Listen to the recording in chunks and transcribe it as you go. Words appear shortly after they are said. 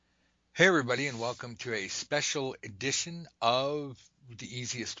Hey, everybody, and welcome to a special edition of the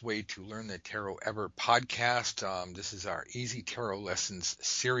Easiest Way to Learn the Tarot Ever podcast. This is our Easy Tarot Lessons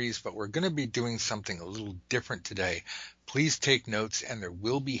series, but we're going to be doing something a little different today. Please take notes, and there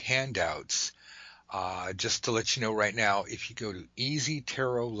will be handouts. Just to let you know right now, if you go to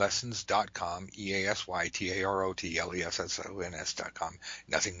easytarotlessons.com, EASYTAROTLESSONS.com,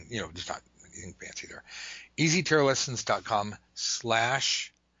 nothing, there's not anything fancy there.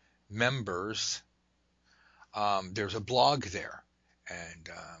 easytarotlessons.com/members. There's a blog there, and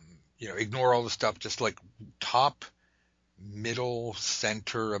ignore all the stuff. Just like top, middle,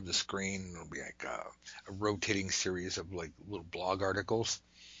 center of the screen, it'll be like a rotating series of like little blog articles.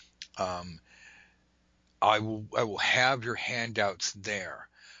 Um, I will have your handouts there.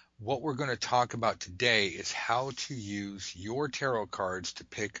 What we're going to talk about today is how to use your tarot cards to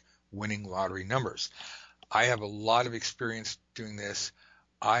pick winning lottery numbers. I have a lot of experience doing this.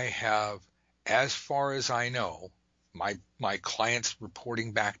 I have, as far as I know, my clients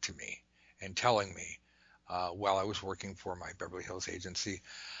reporting back to me and telling me while I was working for my Beverly Hills agency,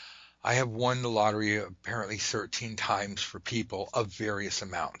 I have won the lottery apparently 13 times for people of various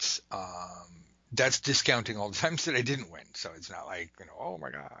amounts. That's discounting all the times that I didn't win. So it's not like, oh my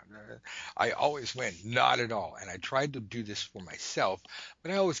God, I always win. Not at all. And I tried to do this for myself,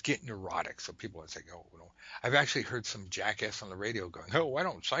 but I always get neurotic. So people would say, oh, I've actually heard some jackass on the radio going, oh, why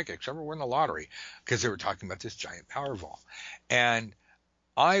don't psychics ever win the lottery? Because they were talking about this giant Powerball. And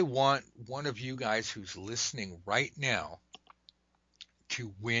I want one of you guys who's listening right now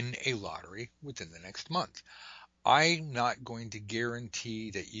to win a lottery within the next month. I'm not going to guarantee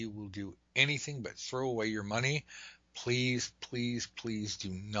that you will do anything but throw away your money. Please, please, please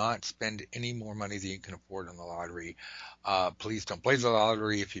do not spend any more money than you can afford on the lottery. Please don't play the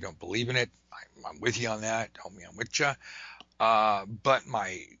lottery if you don't believe in it. I'm with you on that. Tell me I'm with you. But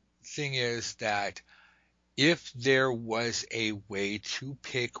my thing is that if there was a way to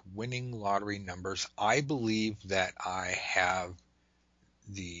pick winning lottery numbers, I believe that I have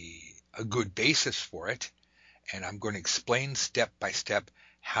the a good basis for it, and I'm going to explain step by step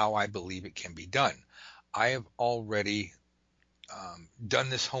how I believe it can be done. I have already done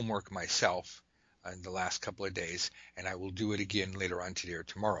this homework myself in the last couple of days, and I will do it again later on today or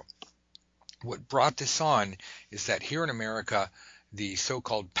tomorrow. What brought this on is that here in America, the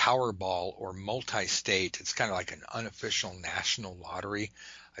so-called Powerball or multi-state, it's kind of like an unofficial national lottery.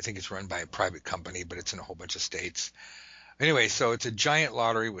 I think it's run by a private company, but it's in a whole bunch of states. Anyway, so it's a giant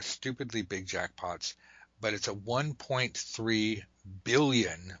lottery with stupidly big jackpots, but it's a 1.3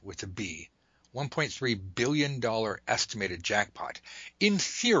 billion with a B, $1.3 billion estimated jackpot. In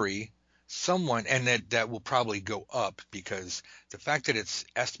theory, someone, and that will probably go up because the fact that it's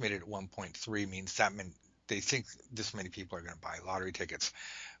estimated at 1.3 means that they think this many people are going to buy lottery tickets.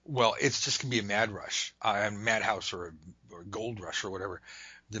 Well, it's just going to be a mad rush, a madhouse or a gold rush or whatever.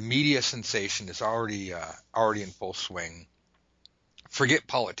 The media sensation is already in full swing. Forget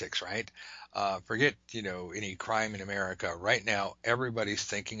politics, right? Forget, any crime in America. Right now, everybody's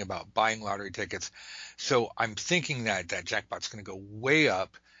thinking about buying lottery tickets. So I'm thinking that that jackpot's going to go way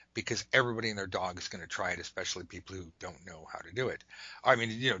up because everybody and their dog is going to try it, especially people who don't know how to do it. I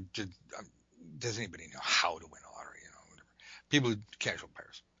mean, does anybody know how to win a lottery? Whatever. People, casual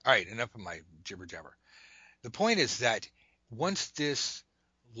players. All right, enough of my jibber jabber. The point is that once this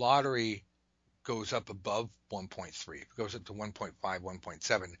lottery goes up above 1.3, if it goes up to 1.5,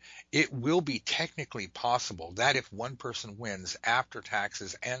 1.7, it will be technically possible that if one person wins after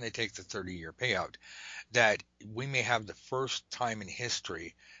taxes and they take the 30-year payout, that we may have the first time in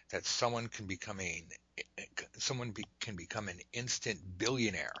history that can become an instant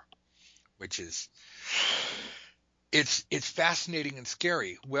billionaire, which is it's fascinating and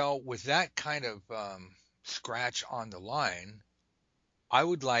scary. Well, with that kind of scratch on the line, I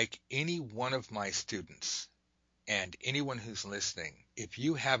would like any one of my students and anyone who's listening, if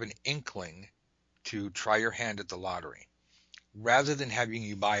you have an inkling to try your hand at the lottery, rather than having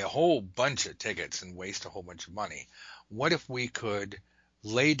you buy a whole bunch of tickets and waste a whole bunch of money, what if we could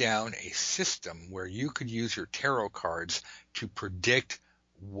lay down a system where you could use your tarot cards to predict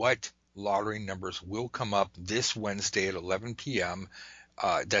what lottery numbers will come up this Wednesday at 11 p.m.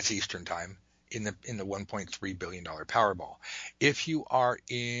 That's Eastern time in the $1.3 billion Powerball. If you are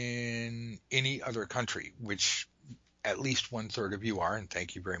in any other country, which at least one third of you are, and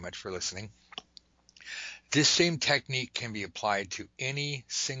thank you very much for listening, this same technique can be applied to any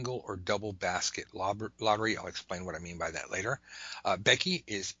single or double basket lottery. I'll explain what I mean by that later. Becky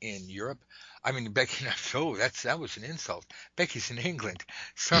is in Europe. I mean, Becky, oh, that was an insult. Becky's in England.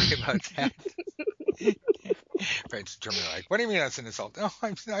 Sorry about that. Parents in Germany are like, what do you mean that's an insult? No,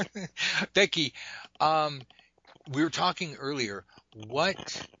 I'm not. Becky, um, we were talking earlier.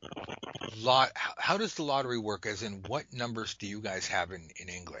 What how does the lottery work? As in, what numbers do you guys have in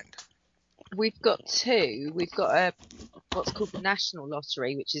England? We've got two. We've got a what's called the National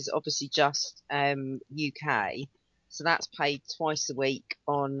Lottery, which is obviously just UK. So that's paid twice a week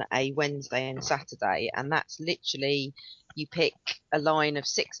on a Wednesday and Saturday, and that's literally you pick a line of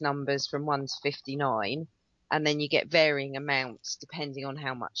six numbers from 1 to 59, and then you get varying amounts depending on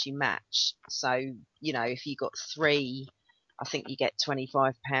how much you match. So, if you got three, I think you get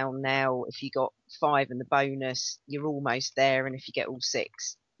 £25 now. If you got five and the bonus, you're almost there, and if you get all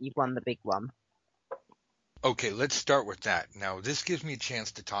six, you've won the big one. Okay, let's start with that. Now, this gives me a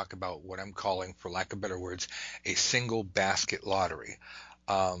chance to talk about what I'm calling, for lack of better words, a single basket lottery.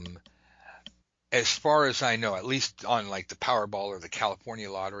 Um, as far as I know, at least on like the Powerball or the California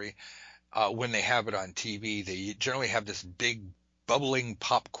lottery, when they have it on TV, they generally have this big bubbling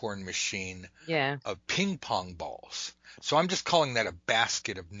popcorn machine Yeah. of ping pong balls. So I'm just calling that a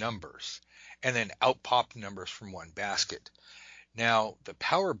basket of numbers, and then out pop numbers from one basket. Now, the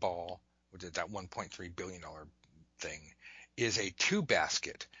Powerball, which is that $1.3 billion thing, is a two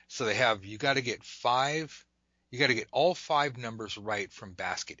basket. So you got to get all five numbers right from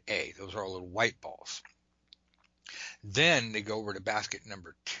basket A. Those are all little white balls. Then they go over to basket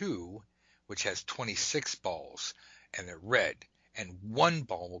number two, which has 26 balls, and they're red, and one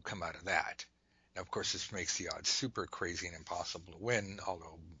ball will come out of that. Now, of course, this makes the odds super crazy and impossible to win,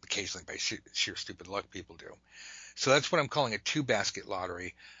 although occasionally by sheer stupid luck people do. So that's what I'm calling a two basket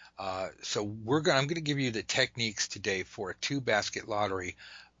lottery. I'm going to give you the techniques today for a two basket lottery.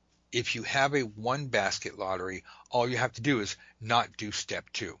 If you have a one basket lottery, all you have to do is not do step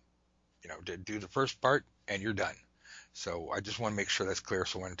two. Do the first part and you're done. So I just want to make sure that's clear.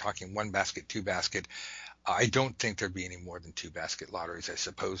 So when I'm talking one basket, two basket, I don't think there'd be any more than two basket lotteries. I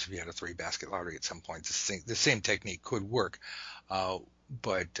suppose if you had a three basket lottery at some point, the same technique could work.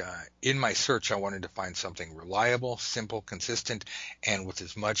 But in my search, I wanted to find something reliable, simple, consistent, and with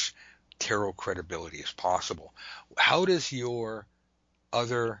as much tarot credibility as possible. How does your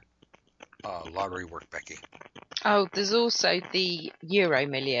other lottery work, Becky? Oh, there's also the Euro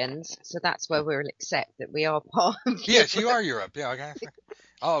Millions, so that's where we'll accept that we are part of Yes, you Europe. are Europe. Yeah, okay.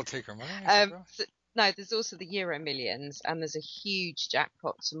 I'll take her money, I Um, suppose. so, no, there's also the Euro Millions, and there's a huge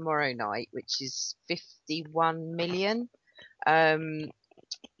jackpot tomorrow night, which is 51 million. Um,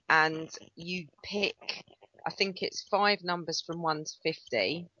 and you pick, I think it's five numbers from 1 to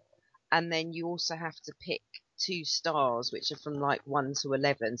 50, and then you also have to pick two stars, which are from like 1 to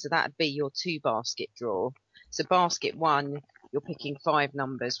 11. So that'd be your two basket draw. So basket one, you're picking five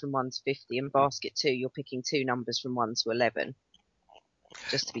numbers from 1 to 50, and basket two, you're picking two numbers from 1 to 11,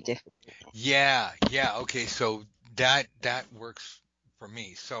 just to be different. Yeah, yeah. Okay, so that works for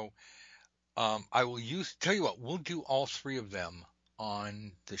me. So I will tell you what, we'll do all three of them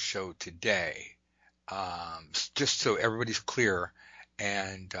on the show today, just so everybody's clear.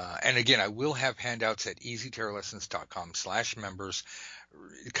 And again, I will have handouts at easytarolessons.com/members,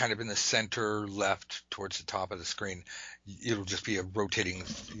 kind of in the center left towards the top of the screen. It'll just be a rotating,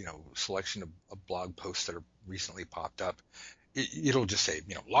 selection of blog posts that are recently popped up. It'll just say,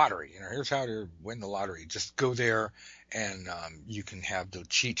 lottery, here's how to win the lottery. Just go there and you can have the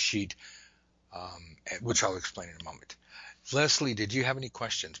cheat sheet, which I'll explain in a moment. Leslie, did you have any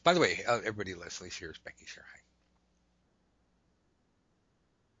questions? By the way, everybody, Leslie's here. Becky's here. Hi.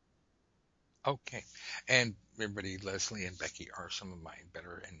 Okay. And everybody, Leslie and Becky are some of my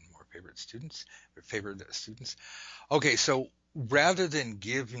better and more favorite students. Okay, so rather than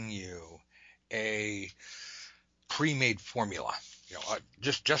giving you a pre-made formula,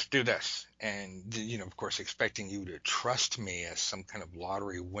 just do this, and of course, expecting you to trust me as some kind of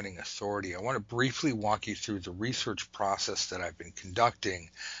lottery winning authority, I want to briefly walk you through the research process that I've been conducting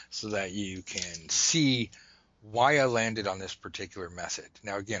so that you can see why I landed on this particular method.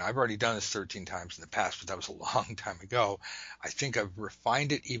 Now, again, I've already done this 13 times in the past, but that was a long time ago. I think I've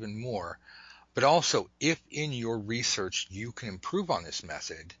refined it even more. But also, if in your research you can improve on this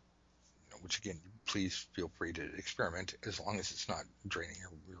method, which again, please feel free to experiment as long as it's not draining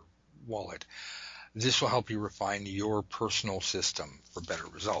your wallet. This will help you refine your personal system for better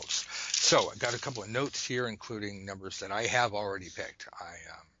results. So I got a couple of notes here, including numbers that I have already picked. I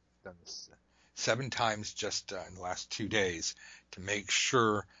done this 7 times just in the last 2 days to make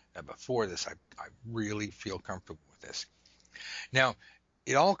sure that before this I really feel comfortable with this. Now,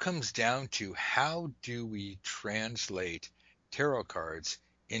 it all comes down to how do we translate tarot cards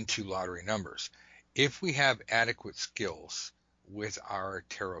into lottery numbers. If we have adequate skills, with our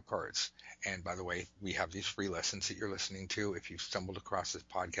tarot cards. And by the way, we have these free lessons that you're listening to. If you've stumbled across this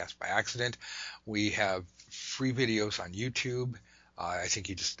podcast by accident, we have free videos on YouTube. I think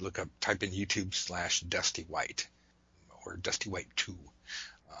you just type in YouTube/Dusty White or Dusty White 2,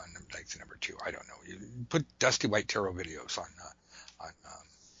 like the number 2. I don't know. You put Dusty White Tarot videos on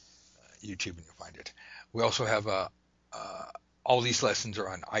YouTube and you'll find it. We also have all these lessons are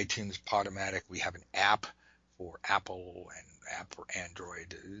on iTunes, Podomatic. We have an app for Apple and app for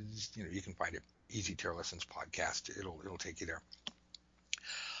Android. You can find it. Easy Tarot Lessons Podcast. It'll take you there.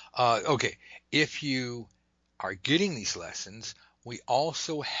 Okay, if you are getting these lessons, we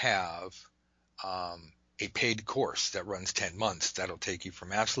also have a paid course that runs 10 months. That'll take you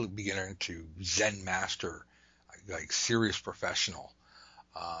from absolute beginner to Zen master, like serious professional.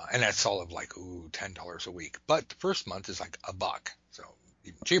 And that's all of like, $10 a week. But the first month is like $1, so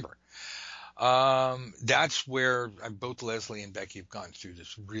even cheaper. That's where both Leslie and Becky have gone through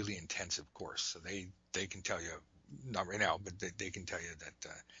this really intensive course. So they can tell you, not right now, but they can tell you that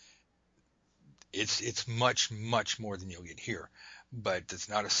it's much, much more than you'll get here. But it's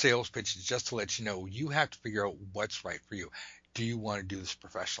not a sales pitch. It's just to let you know you have to figure out what's right for you. Do you want to do this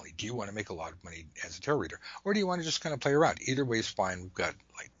professionally? Do you want to make a lot of money as a tarot reader? Or do you want to just kind of play around? Either way is fine. We've got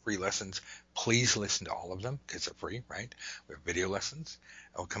like free lessons. Please listen to all of them because they're free, right? We have video lessons.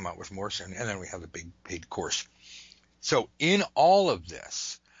 I'll come out with more soon. And then we have the big paid course. So in all of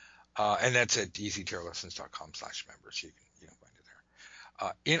this, and that's at easytarolessons.com/members. You can find it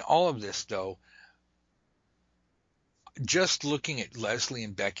there. In all of this, though, just looking at Leslie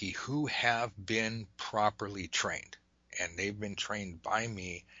and Becky, who have been properly trained, and they've been trained by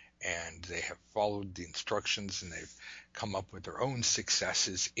me, and they have followed the instructions, and they've come up with their own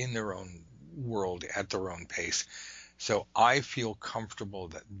successes in their own world at their own pace. So I feel comfortable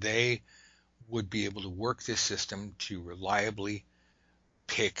that they would be able to work this system to reliably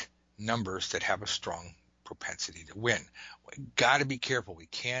pick numbers that have a strong propensity to win. Got to be careful. We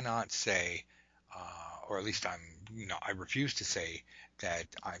cannot say, or at least I refuse to say that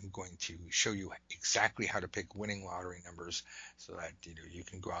I'm going to show you exactly how to pick winning lottery numbers so that you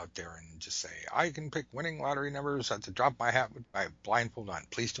can go out there and just say, I can pick winning lottery numbers at the drop of my hat with my blindfold on.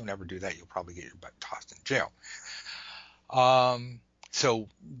 Please don't ever do that. You'll probably get your butt tossed in jail. So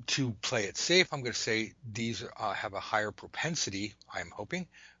to play it safe, I'm going to say these have a higher propensity, I'm hoping,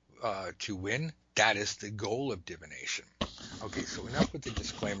 to win. That is the goal of divination. Okay, so enough with the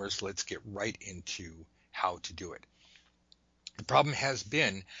disclaimers. Let's get right into how to do it. The problem has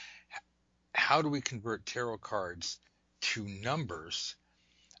been, how do we convert tarot cards to numbers?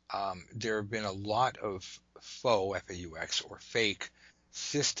 There have been a lot of faux, F-A-U-X, or fake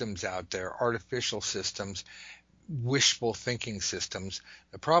systems out there, artificial systems, wishful thinking systems.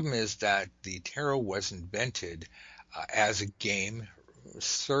 The problem is that the tarot was invented as a game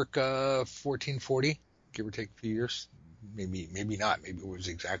circa 1440, give or take a few years. Maybe not. Maybe it was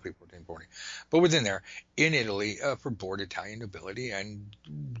exactly 1440. But within there, in Italy, for bored Italian nobility, and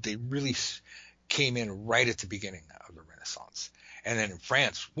they really came in right at the beginning of the Renaissance. And then in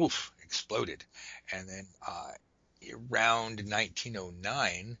France, exploded. And then around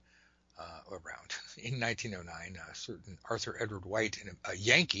 1909, in 1909, a certain Arthur Edward White, a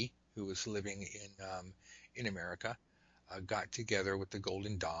Yankee who was living in America, got together with the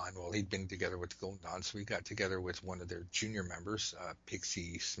Golden Dawn. Well, he'd been together with the Golden Dawn, so he got together with one of their junior members,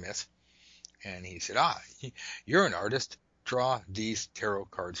 Pixie Smith, and he said, you're an artist, draw these tarot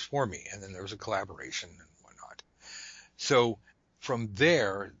cards for me. And then there was a collaboration and whatnot. So from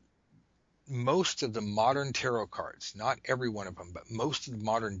there, most of the modern tarot cards, not every one of them, but most of the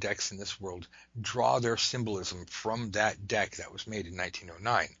modern decks in this world draw their symbolism from that deck that was made in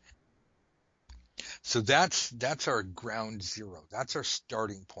 1909. So that's our ground zero. That's our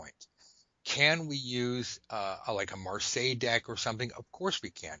starting point. Can we use like a Marseille deck or something? Of course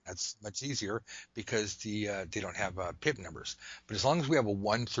we can. That's much easier because they don't have pip numbers. But as long as we have a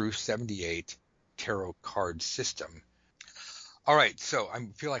 1 through 78 tarot card system. All right, so I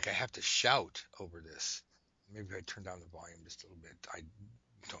feel like I have to shout over this. Maybe I turn down the volume just a little bit. I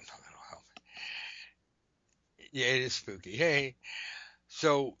don't know that'll help. Yeah, it is spooky. Hey.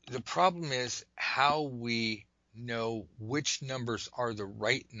 So the problem is how we know which numbers are the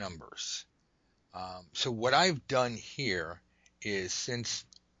right numbers. So what I've done here is, since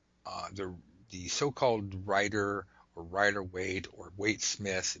the so-called Rider or Rider-Waite or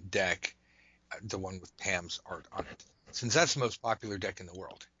Waite-Smith deck, the one with Pam's art on it, since that's the most popular deck in the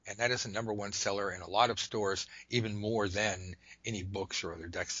world, and that is a number one seller in a lot of stores, even more than any books or other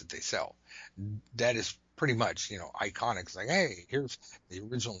decks that they sell. That is pretty much, iconic. It's like, hey, here's the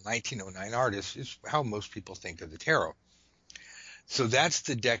original 1909 artist. Is how most people think of the tarot. So that's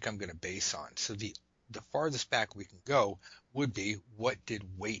the deck I'm going to base on. So the farthest back we can go would be, what did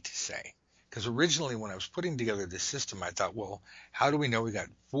Waite say? Because originally when I was putting together this system, I thought, well, how do we know we got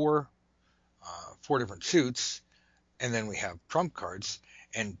four different suits, and then we have trump cards,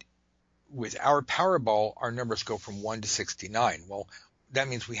 and with our Powerball, our numbers go from 1 to 69. Well, that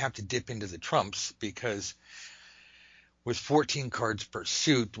means we have to dip into the trumps, because with 14 cards per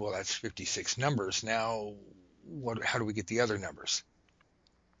suit, well, that's 56 numbers. Now, how do we get the other numbers?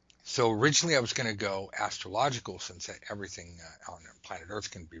 So originally I was going to go astrological, since everything on planet Earth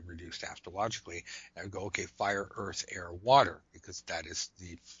can be reduced astrologically. I would go, okay, fire, earth, air, water, because that is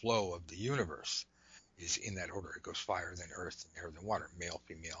the flow of the universe, is in that order. It goes fire, then earth, then air, then water, male,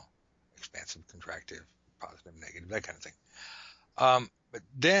 female, expansive, contractive, positive, negative, that kind of thing. But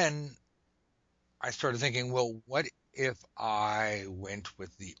then I started thinking, well, what if I went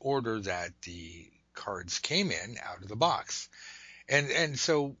with the order that the cards came in out of the box? And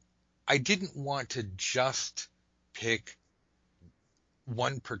so I didn't want to just pick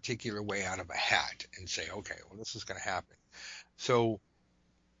one particular way out of a hat and say, okay, well, this is going to happen. So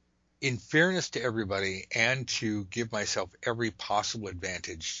in fairness to everybody, and to give myself every possible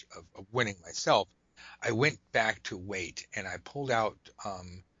advantage of winning myself, I went back to Waite, and I pulled out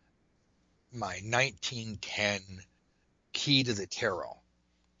my 1910 Key to the Tarot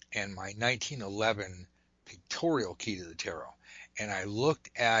and my 1911 Pictorial Key to the Tarot. And I looked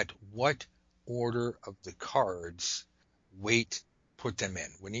at what order of the cards Waite put them in.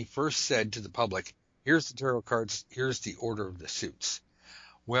 When he first said to the public, here's the tarot cards, here's the order of the suits.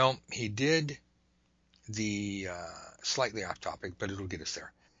 Well, he did the, slightly off topic, but it'll get us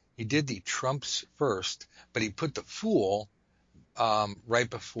there. He did the trumps first, but he put the Fool right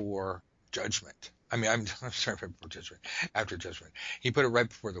before Judgment. I mean, I'm sorry, before Judgment, after Judgment. He put it right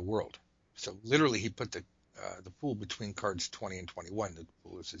before the World. So literally, he put the Fool between cards 20 and 21. The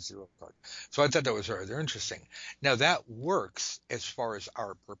Fool is a 0 card. So I thought that was rather interesting. Now that works as far as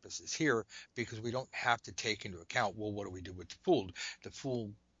our purposes here, because we don't have to take into account, well, what do we do with the Fool? The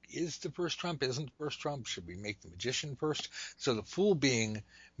Fool is the first trump, isn't the first trump? Should we make the Magician first? So the Fool being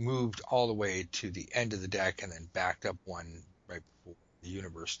moved all the way to the end of the deck and then backed up one right before the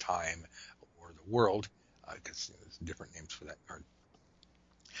Universe, Time, or the World, because there's different names for that card.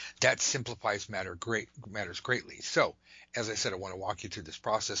 That simplifies matters greatly. So, as I said, I want to walk you through this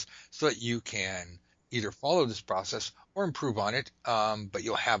process so that you can either follow this process or improve on it, but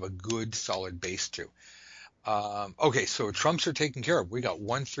you'll have a good, solid base too. Okay, so trumps are taken care of. We got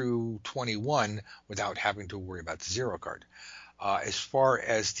 1 through 21 without having to worry about the 0 card. As far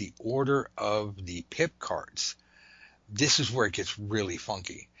as the order of the pip cards, this is where it gets really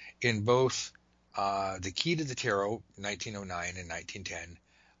funky. In both the Key to the Tarot, 1909 and 1910,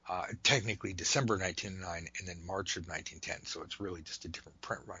 technically December 1909 and then March of 1910, so it's really just a different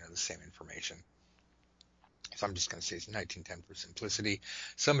print run of the same information. So I'm just going to say it's 1910 for simplicity.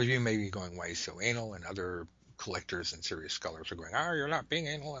 Some of you may be going, why so anal, and other collectors and serious scholars are going, you're not being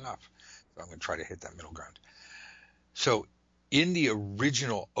anal enough. So I'm going to try to hit that middle ground. So in the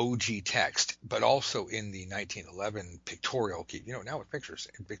original OG text, but also in the 1911 pictorial key, now with pictures,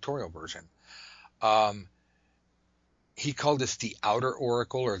 pictorial version, he called this the outer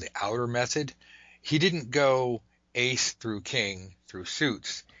oracle, or the outer method. He didn't go ace through king through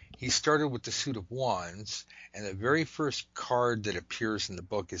suits. He started with the suit of wands, and the very first card that appears in the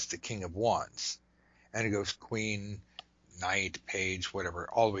book is the King of Wands. And it goes queen, knight, page, whatever,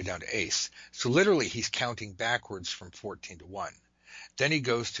 all the way down to ace. So literally he's counting backwards from 14 to 1. Then he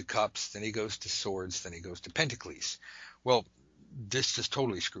goes to cups, then he goes to swords, then he goes to pentacles. Well, this just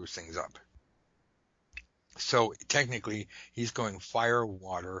totally screws things up. So technically he's going fire,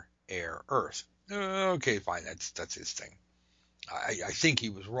 water, air, earth. Okay, fine, that's his thing. I think he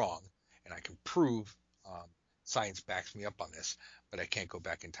was wrong, and I can prove science backs me up on this, but I can't go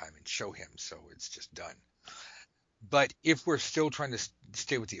back in time and show him, so it's just done. But if we're still trying to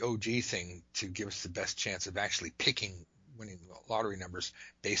stay with the OG thing to give us the best chance of actually winning lottery numbers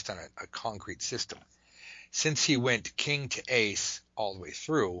based on a concrete system, since he went king to ace all the way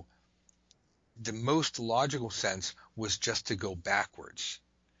through, the most logical sense was just to go backwards.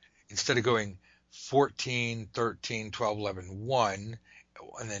 Instead of going 14, 13, 12, 11, 1,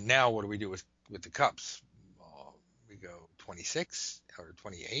 and then now what do we do with the cups? We go 26 or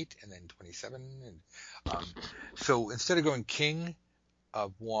 28 and then 27. And so instead of going king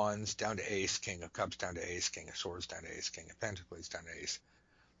of wands down to ace, king of cups down to ace, king of swords down to ace, king of pentacles down to ace,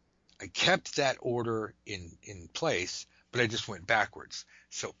 I kept that order in place, but I just went backwards.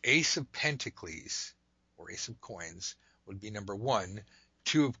 So ace of pentacles or ace of coins would be number 1.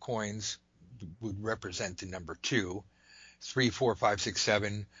 2 of coins would represent the number 2. 3, 4, 5, 6,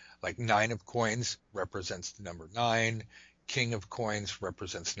 7, like 9 of coins represents the number 9. King of coins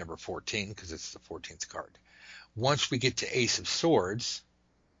represents number 14 because it's the 14th card. Once we get to Ace of Swords,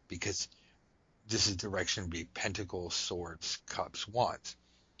 because this is direction be Pentacles, Swords, Cups, Wands.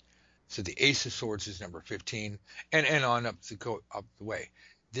 So the Ace of Swords is number 15, and on up the way.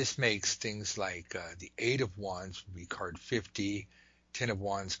 This makes things like the Eight of Wands would be card 50, Ten of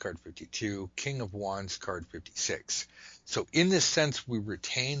Wands, card 52, King of Wands, card 56. So in this sense, we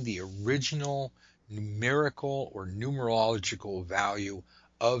retain the original numerical or numerological value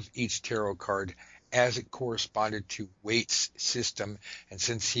of each tarot card as it corresponded to Waite's system. And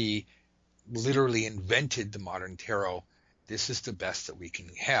since he literally invented the modern tarot, this is the best that we can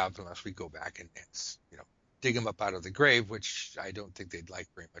have unless we go back and dig him up out of the grave, which I don't think they'd like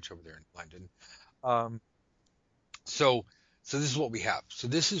very much over there in London. Um, so so this is what we have. So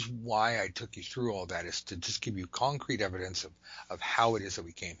this is why I took you through all that, is to just give you concrete evidence of how it is that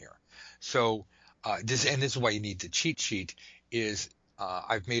we came here. So this is why you need the cheat sheet. Is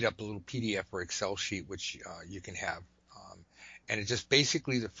I've made up a little PDF or Excel sheet which you can have, and it just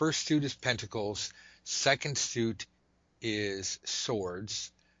basically, the first suit is Pentacles, second suit is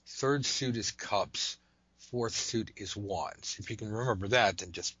Swords, third suit is Cups, fourth suit is Wands. If you can remember that,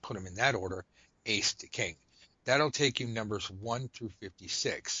 then just put them in that order, Ace to King. That'll take you numbers 1 through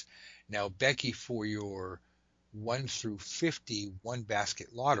 56. Now, Becky, for your 1 through 50 one basket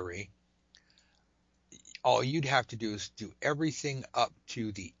lottery, all you'd have to do is do everything up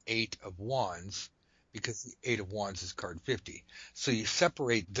to the Eight of Wands, because the Eight of Wands is card 50. So you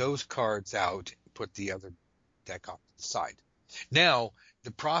separate those cards out, put the other deck off to the side. Now,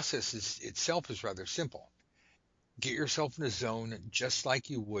 the process itself is rather simple. Get yourself in a zone just like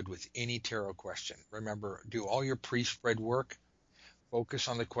you would with any tarot question. Remember, do all your pre-spread work. Focus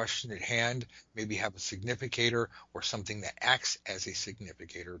on the question at hand. Maybe have a significator or something that acts as a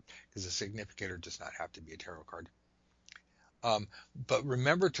significator, because a significator does not have to be a tarot card. But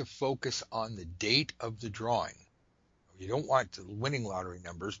remember to focus on the date of the drawing. You don't want the winning lottery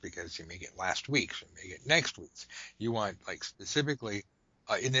numbers because you may get last week's, you may get next week's. You want, like, specifically,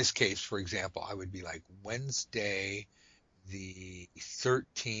 in this case, for example, I would be like Wednesday, the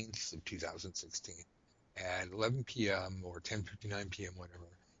 13th of 2016 at 11 p.m. or 10:59 p.m., whatever,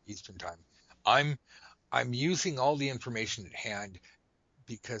 Eastern time. I'm using all the information at hand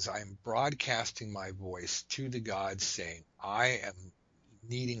because I'm broadcasting my voice to the gods saying, I am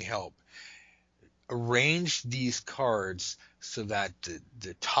needing help. Arrange these cards so that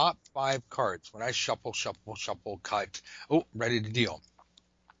the top 5 cards, when I shuffle, cut, ready to deal,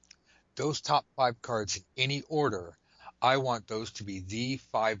 those top 5 cards in any order, I want those to be the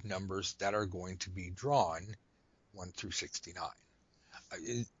 5 numbers that are going to be drawn 1 through 69.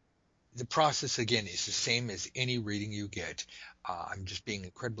 The process, again, is the same as any reading you get. I'm just being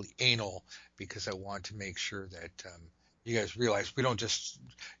incredibly anal because I want to make sure that you guys realize we don't just,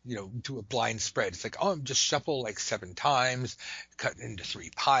 do a blind spread. It's like, just shuffle like 7 times, cut into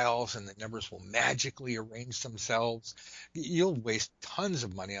 3 piles, and the numbers will magically arrange themselves. You'll waste tons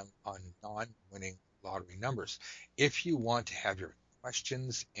of money on non-winning lottery numbers. If you want to have your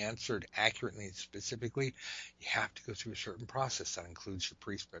questions answered accurately and specifically, you have to go through a certain process that includes your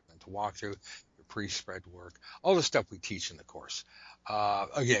pre-spread mental walkthrough, your pre-spread work, all the stuff we teach in the course.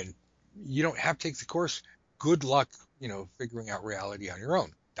 Again, you don't have to take the course. Good luck, figuring out reality on your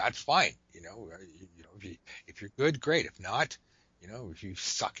own. That's fine. If you're good, great. If not, if you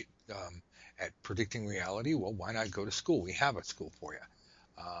suck at predicting reality, well, why not go to school? We have a school for you.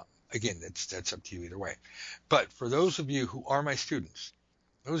 Again, that's up to you either way. But for those of you who are my students,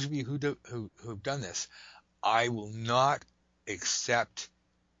 those of you who have done this, I will not accept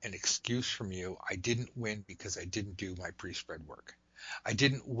an excuse from you. I didn't win because I didn't do my pre-spread work. I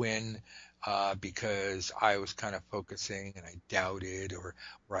didn't win because I was kind of focusing and I doubted, or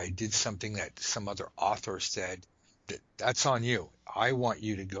I did something that some other author said. That's on you. I want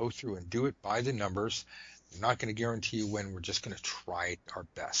you to go through and do it by the numbers. I'm not going to guarantee you win. We're just going to try our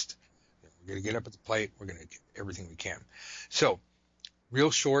best. We're going to get up at the plate. We're going to get everything we can. So,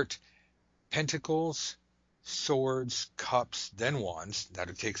 real short, Pentacles, Swords, Cups, then Wands.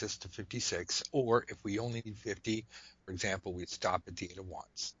 That takes us to 56. Or if we only need 50, for example, we'd stop at the Eight of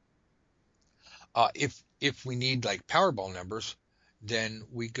Wands. If we need like Powerball numbers, then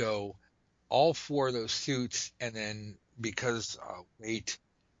we go all 4 of those suits, and then because Waite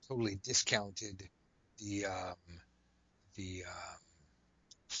totally discounted the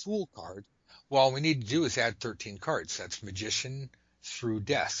Fool card, well, all we need to do is add 13 cards. That's Magician through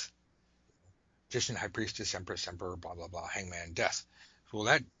Death. Magician, High Priestess, Empress, Emperor, blah, blah, blah, Hangman, Death. Well,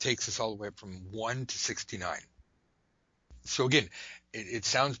 that takes us all the way up from 1 to 69. So again, it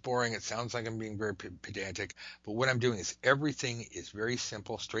sounds boring. It sounds like I'm being very pedantic, but what I'm doing is everything is very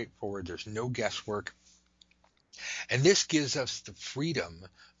simple, straightforward. There's no guesswork. And this gives us the freedom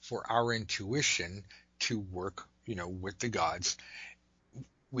for our intuition to work, with the gods.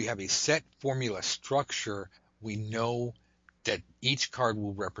 We have a set formula structure. We know that each card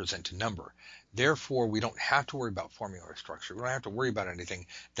will represent a number. Therefore, we don't have to worry about formula structure. We don't have to worry about anything.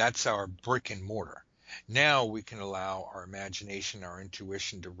 That's our brick and mortar. Now we can allow our imagination, our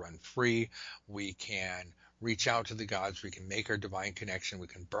intuition to run free. We can reach out to the gods. We can make our divine connection. We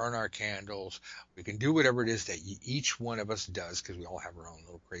can burn our candles. We can do whatever it is that each one of us does, because we all have our own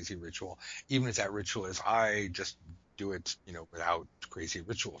little crazy ritual. Even if that ritual is, I just do it, without crazy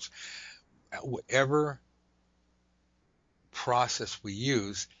rituals. Whatever process we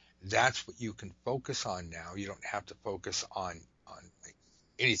use, that's what you can focus on now. You don't have to focus on like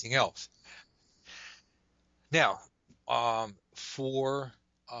anything else. Now, for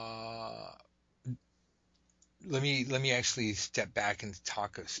let me actually step back and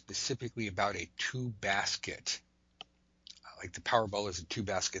talk specifically about a two basket. Like the Powerball is a two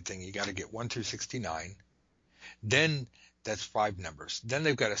basket thing. You got to get 1 through 69. Then that's five numbers. Then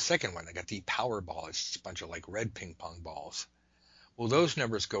they've got a second one. They got the Powerball. It's just a bunch of like red ping pong balls. Well, those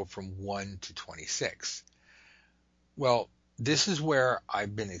numbers go from 1 to 26. Well, this is where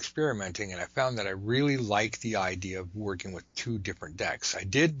I've been experimenting, and I found that I really like the idea of working with two different decks. I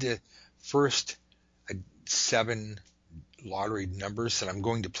did the first seven lottery numbers that I'm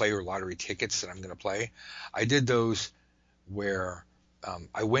going to play, or lottery tickets that I'm going to play. I did those where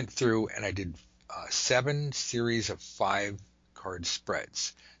I went through and I did seven series of five card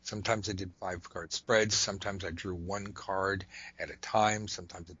spreads. Sometimes I did five card spreads. Sometimes I drew one card at a time.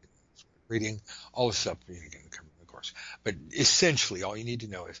 Sometimes I did reading. All this stuff you can cover in the course. But essentially, all you need to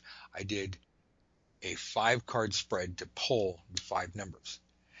know is I did a five card spread to pull the five numbers.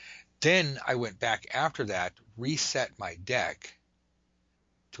 Then I went back after that, reset my deck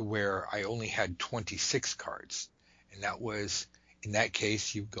to where I only had 26 cards. And that was, in that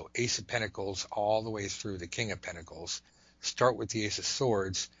case, you go Ace of Pentacles all the way through the King of Pentacles. Start with the Ace of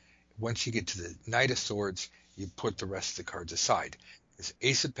Swords. Once you get to the Knight of Swords, you put the rest of the cards aside. It's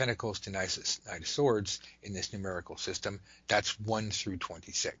Ace of Pentacles to Knight of Swords in this numerical system. That's 1 through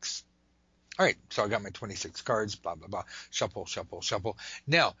 26. All right, so I got my 26 cards, blah, blah, blah, shuffle, shuffle, shuffle.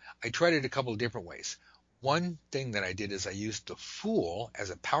 Now, I tried it a couple of different ways. One thing that I did is I used the Fool as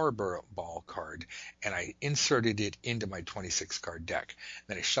a Powerball card, and I inserted it into my 26 card deck.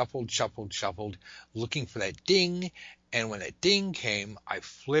 Then I shuffled, shuffled, shuffled, looking for that ding, and when that ding came, I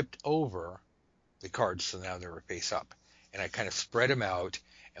flipped over the cards so now they were face up. And I kind of spread them out,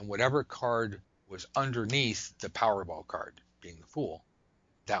 and whatever card was underneath the Powerball card, being the Fool,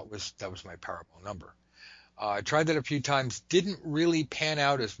 that was my Powerball number. I tried that a few times. Didn't really pan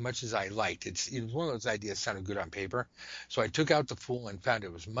out as much as I liked. It was one of those ideas that sounded good on paper. So I took out the Fool and found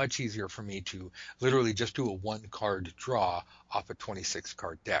it was much easier for me to literally just do a one card draw off a 26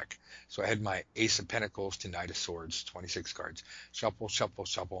 card deck. So I had my Ace of Pentacles to Knight of Swords, 26 cards. Shuffle, shuffle,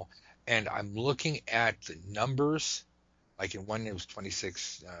 shuffle. And I'm looking at the numbers. Like in one, it was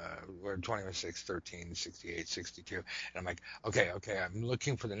 26, or 26, 13, 68, 62. And I'm like, okay, I'm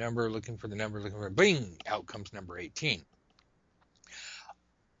looking for the number, looking for the number, looking for it. Bing, out comes number 18.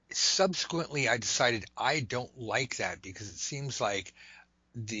 Subsequently, I decided I don't like that because it seems like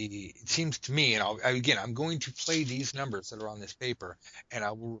it seems to me, and again, I'm going to play these numbers that are on this paper and I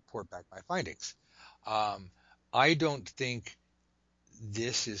will report back my findings. Um, I don't think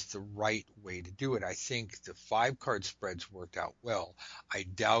this is the right way to do it. I think the five card spreads worked out well. I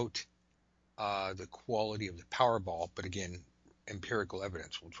doubt the quality of the Powerball, but again, empirical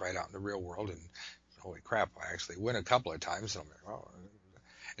evidence. We'll try it out in the real world, and holy crap, I actually win a couple of times. And I'm like, oh.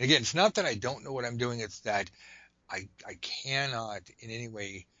 And again, it's not that I don't know what I'm doing; it's that I cannot in any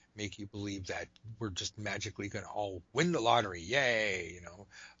way make you believe that we're just magically going to all win the lottery. Yay!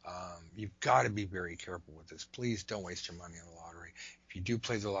 You've got to be very careful with this. Please don't waste your money on the lottery. If you do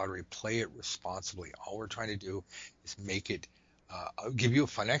play the lottery, play it responsibly. All we're trying to do is make it give you a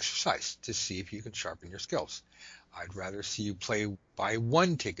fun exercise to see if you can sharpen your skills. I'd rather see you buy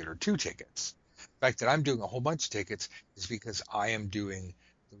one ticket or two tickets. The fact that I'm doing a whole bunch of tickets is because I am doing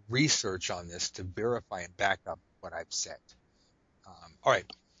the research on this to verify and back up what I've said. All right,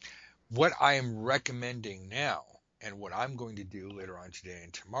 what I am recommending now, and what I'm going to do later on today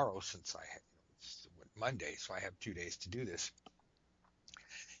and tomorrow, since it's Monday, so I have 2 days to do this,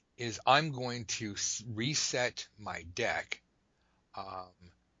 is I'm going to reset my deck um,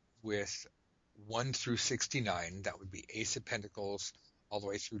 with 1 through 69. That would be Ace of Pentacles all the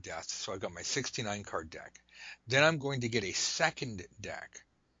way through death. So I've got my 69 card deck. Then I'm going to get a second deck,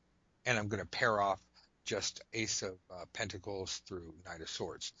 and I'm going to pair off just Ace of Pentacles through Knight of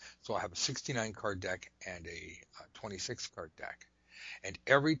Swords. So I have a 69 card deck and a 26 card deck. And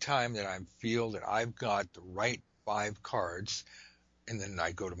every time that I feel that I've got the right 5 cards, and then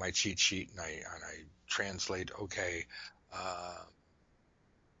I go to my cheat sheet and I translate, okay, uh,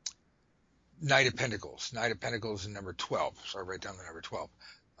 Knight of Pentacles. Knight of Pentacles is number 12, so I write down the number 12.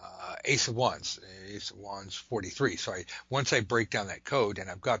 Ace of Wands. Ace of Wands 43. So once I break down that code and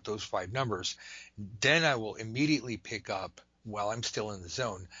I've got those 5 numbers, then I will immediately pick up, while I'm still in the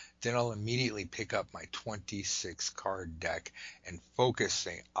zone, then I'll immediately pick up my 26 card deck and focus,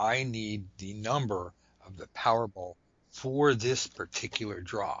 saying, I need the number of the Powerball for this particular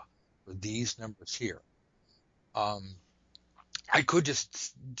draw, for these numbers here. I could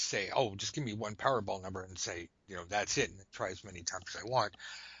just say, oh, just give me one Powerball number and say, that's it, and try as many times as I want.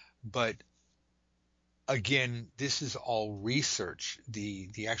 But again, this is all research.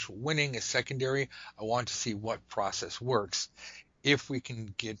 The actual winning is secondary. I want to see what process works. If we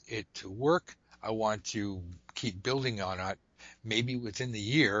can get it to work, I want to keep building on it. Maybe within the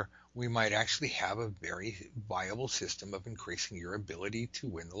year, we might actually have a very viable system of increasing your ability to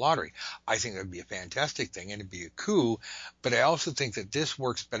win the lottery. I think that would be a fantastic thing, and it'd be a coup. But I also think that this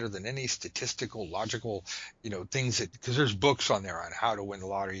works better than any statistical, logical, things because there's books on there on how to win the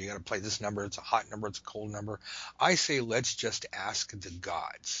lottery. You got to play this number. It's a hot number. It's a cold number. I say, let's just ask the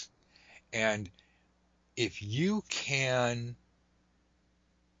gods. And if you can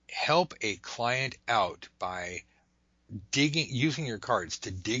help a client out by using your cards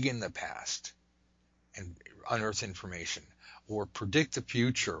to dig in the past and unearth information, or predict the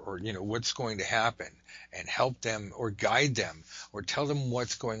future, or what's going to happen, and help them or guide them or tell them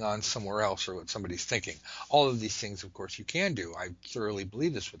what's going on somewhere else or what somebody's thinking. All of these things, of course, you can do. I thoroughly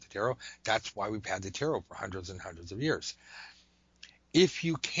believe this with the tarot. That's why we've had the tarot for hundreds and hundreds of years. If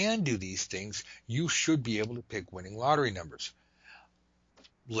you can do these things, you should be able to pick winning lottery numbers.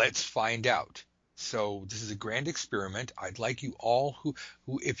 Let's find out. So this is a grand experiment. I'd like you all who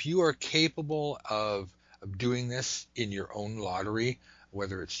if you are capable of doing this in your own lottery,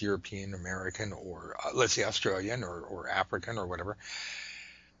 whether it's European, American, or let's say Australian or African or whatever,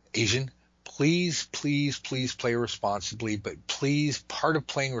 Asian, please, please, please play responsibly. But please, part of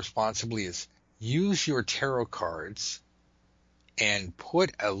playing responsibly is use your tarot cards and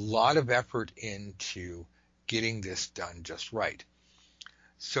put a lot of effort into getting this done just right.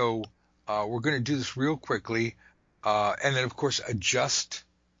 So we're going to do this real quickly, and then of course adjust.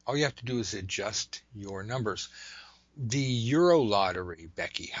 All you have to do is adjust your numbers. The Euro lottery,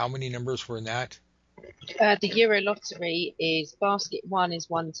 Becky, how many numbers were in that? The Euro lottery is basket 1 is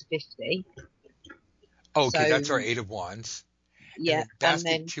 1 to 50. Okay, so, that's our 8 of Wands. Yeah, and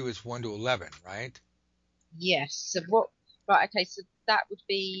basket 2 is 1 to 11, right? Yes. So what? Right. Okay. So that would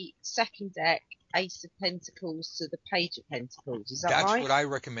be second deck, Ace of Pentacles to the Page of Pentacles. Is that right? That's what I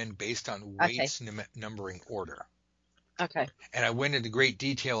recommend based on Waite's numbering order. Okay. And I went into great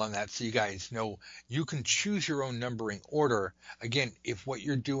detail on that so you guys know you can choose your own numbering order. Again, if what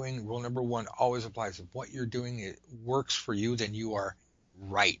you're doing, rule number 1 always applies. If what you're doing it works for you, then you are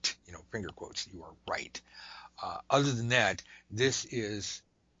right. Finger quotes, you are right. Other than that, this is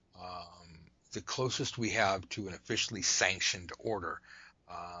the closest we have to an officially sanctioned order.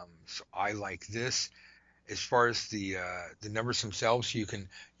 So I like this. As far as the numbers themselves, you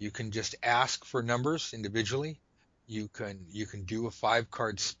can just ask for numbers individually. You can do a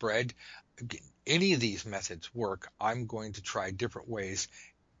 5-card spread. Any of these methods work. I'm going to try different ways,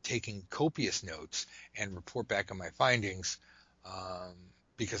 taking copious notes and report back on my findings,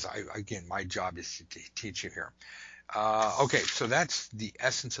 because my job is to teach you here. Okay, so that's the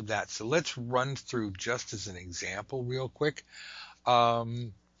essence of that. So let's run through just as an example real quick. I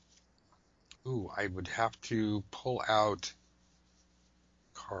would have to pull out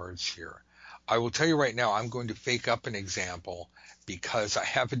cards here. I will tell you right now, I'm going to fake up an example because I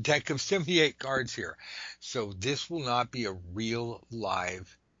have a deck of 78 cards here. So this will not be a real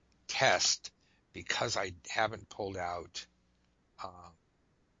live test because I haven't pulled out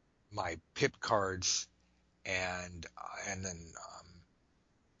my pip cards and then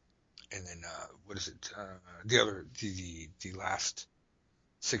what is it? The last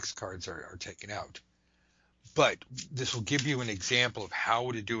 6 cards are taken out. But this will give you an example of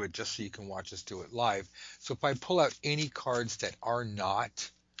how to do it just so you can watch us do it live. So if I pull out any cards that are not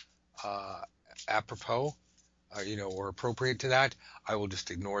apropos, or appropriate to that, I will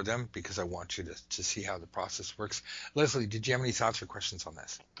just ignore them because I want you to see how the process works. Leslie, did you have any thoughts or questions on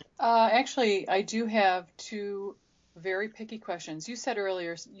this? Actually, I do have 2 Very picky questions. You said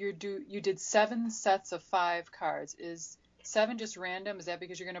earlier you did 7 sets of 5 cards. Is 7 just random? Is that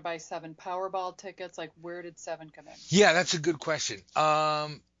because you're going to buy 7 Powerball tickets? Like, where did 7 come in? Yeah, that's a good question.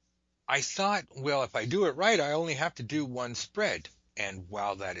 I thought, well, if I do it right, I only have to do one spread. And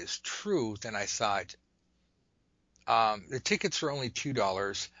while that is true, then I thought, the tickets are only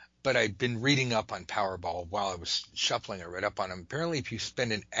 $2, but I'd been reading up on Powerball while I was shuffling. I read up on them. Apparently, if you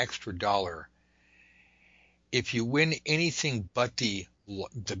spend an extra dollar, if you win anything but the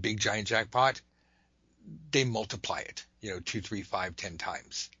big giant jackpot, they multiply it, 2, 3, 5, 10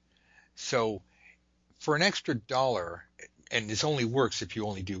 times. So for an extra dollar, and this only works if you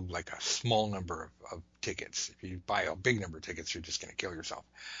only do like a small number of tickets. If you buy a big number of tickets, you're just going to kill yourself.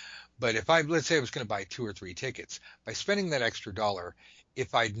 But if let's say I was going to buy 2 or 3 tickets, by spending that extra dollar,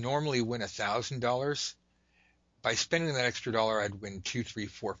 if I'd normally win $1,000, by spending that extra dollar, I'd win two, three,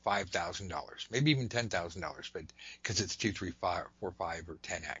 four, $5,000, maybe even $10,000, but because it's 2, 3, 4, 5, or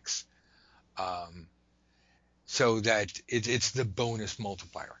 10x. Um, so that it's the bonus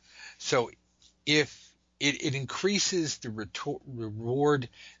multiplier. So if it increases the reward,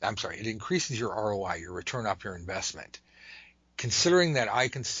 I'm sorry, it increases your ROI, your return off your investment. Considering that I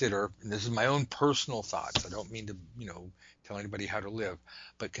consider, and this is my own personal thoughts, I don't mean to, tell anybody how to live,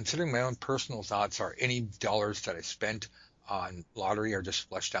 but considering my own personal thoughts are any dollars that I spent on lottery are just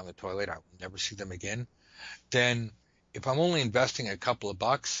flushed down the toilet, I will never see them again, then if I'm only investing a couple of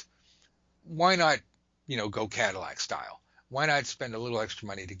bucks, why not, go Cadillac style? Why not spend a little extra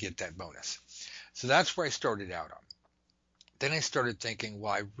money to get that bonus? So that's where I started out on. Then I started thinking,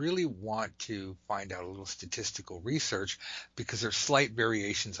 well, I really want to find out a little statistical research because there's slight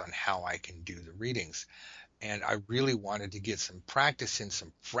variations on how I can do the readings. And I really wanted to get some practice in,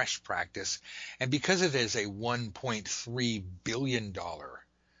 some fresh practice. And because it is a $1.3 billion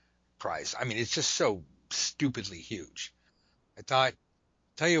prize, I mean, it's just so stupidly huge. I thought,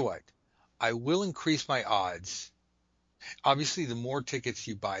 tell you what, I will increase my odds. Obviously, the more tickets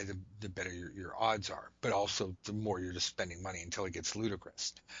you buy, the better your odds are, but also the more you're just spending money until it gets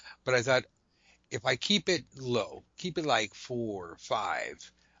ludicrous. But I thought if I keep it low, keep it like 4 or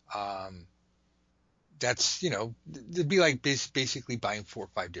 5, um, that's, it'd be like basically buying 4 or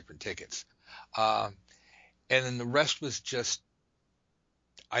 5 different tickets. Um, and then the rest was just,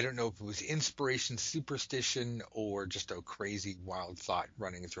 I don't know if it was inspiration, superstition, or just a crazy wild thought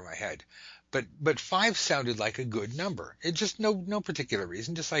running through my head. But 5 sounded like a good number. It just no particular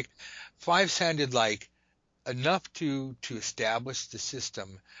reason. Just like 5 sounded like enough to establish the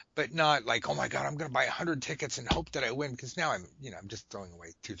system, but not like, oh my God, I'm going to buy 100 tickets and hope that I win because now I'm just throwing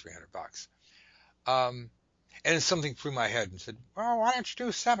away 200, 300 bucks. Um, and it's something through my head and said, well, why don't you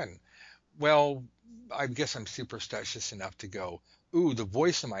do 7? Well, I guess I'm superstitious enough to go, ooh, the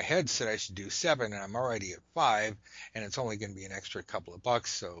voice in my head said I should do 7 and I'm already at 5 and it's only going to be an extra couple of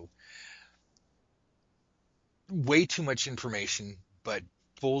bucks. So way too much information, but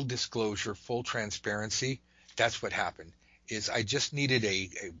full disclosure, full transparency. That's what happened is I just needed a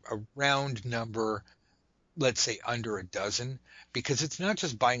round number, let's say under a dozen, because it's not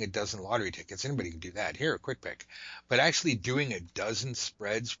just buying a dozen lottery tickets. Anybody can do that. Here, a quick pick. But actually doing a dozen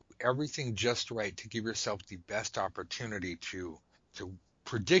spreads, everything just right to give yourself the best opportunity to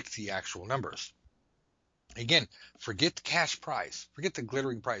predict the actual numbers. Again, forget the cash prize, forget the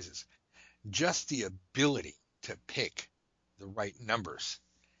glittering prizes, just the ability to pick the right numbers.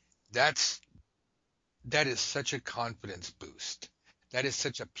 That's that is such a confidence boost. That is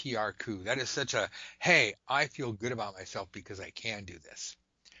such a PR coup. That is such a, hey, I feel good about myself because I can do this.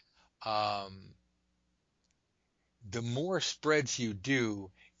 Um, the more spreads you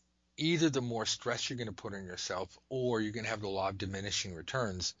do, either the more stress you're going to put on yourself, or you're going to have the law of diminishing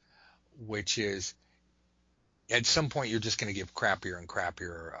returns, which is at some point you're just going to give crappier and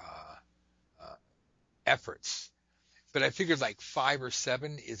crappier efforts. But I figured like 5 or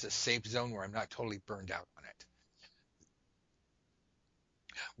 7 is a safe zone where I'm not totally burned out on it.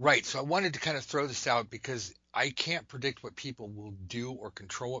 Right. So I wanted to kind of throw this out because I can't predict what people will do or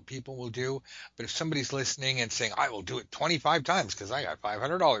control what people will do. But if somebody's listening and saying, I will do it 25 times because I got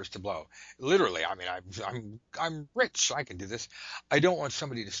 $500 to blow, literally, I mean, I'm rich. I can do this. I don't want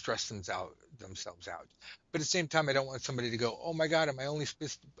somebody to stress themselves out. But at the same time, I don't want somebody to go, oh my God, am I only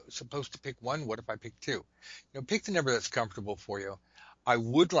supposed to pick one? What if I pick 2? Pick the number that's comfortable for you. I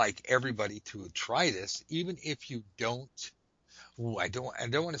would like everybody to try this, even if you don't. Ooh, I don't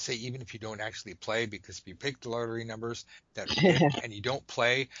want to say even if you don't actually play, because if you pick the lottery numbers that are picked and you don't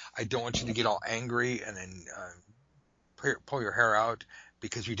play, I don't want you to get all angry and then pull your hair out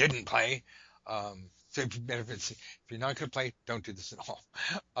because you didn't play. So if you're not going to play, don't do this at all.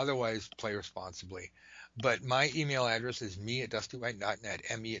 Otherwise, play responsibly. But my email address is me@dustywhite.net,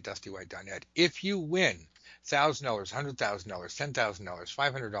 me@dustywhite.net. If you win $1,000, $100,000, $10,000,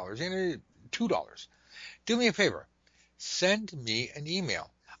 $500, and $2, do me a favor. Send me an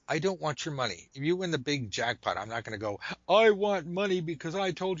email. I don't want your money. If you win the big jackpot, I'm not going to go, I want money because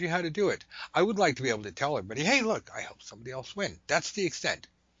I told you how to do it. I would like to be able to tell everybody, hey, look, I helped somebody else win. That's the extent.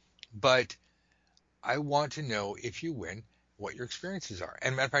 But I want to know if you win, what your experiences are.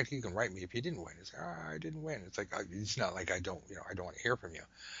 And matter of fact, you can write me if you didn't win. It's I didn't win. It's like it's not like I don't want to hear from you.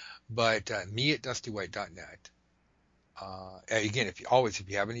 But me@dustywhite.net. Again, if you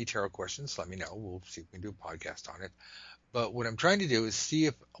have any tarot questions, let me know. We'll see if we can do a podcast on it. But what I'm trying to do is see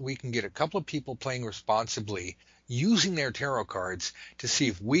if we can get a couple of people playing responsibly using their tarot cards to see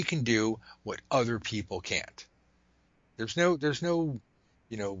if we can do what other people can't. There's no,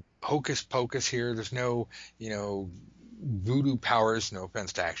 hocus pocus here. There's no, voodoo powers. No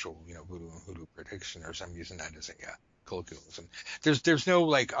offense to actual, voodoo and hoodoo practitioners. I'm using that as a colloquialism. There's no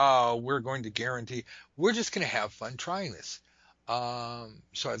like, we're going to guarantee. We're just going to have fun trying this.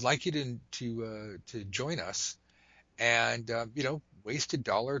 So I'd like you to join us and waste $1,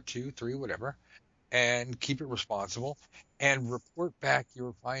 $2, $3, whatever, and keep it responsible and report back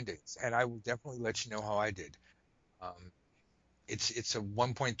your findings. And I will definitely let you know how I did. It's a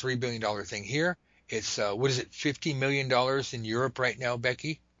 $1.3 billion thing here. It's what is it, $50 million in Europe right now,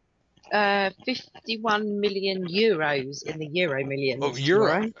 Becky? 51 million euros in the Euro Millions. Oh,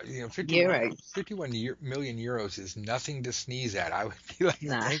 euro. 51 million euros is nothing to sneeze at. I would be like,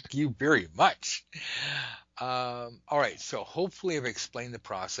 Nah. Thank you very much. All right, so hopefully I've explained the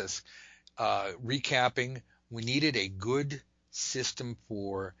process. Recapping, we needed a good system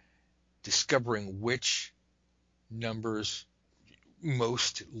for discovering which numbers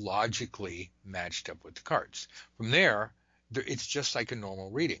most logically matched up with the cards. From there, it's just like a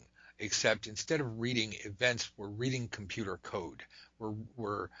normal reading, except instead of reading events, we're reading computer code.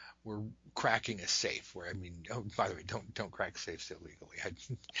 We're cracking a safe. By the way, don't crack safes illegally.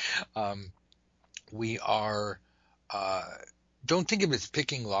 We are. Don't think of it as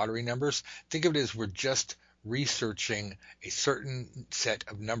picking lottery numbers. Think of it as we're just researching a certain set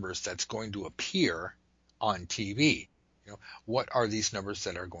of numbers that's going to appear on TV. What are these numbers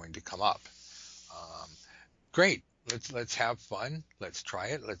that are going to come up? Great. Let's have fun. Let's try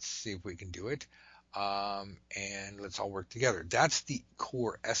it. Let's see if we can do it. And let's all work together. That's the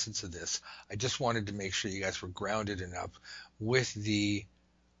core essence of this. I just wanted to make sure you guys were grounded enough with the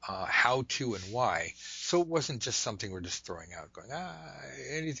how to and why, so it wasn't just something we're just throwing out, going,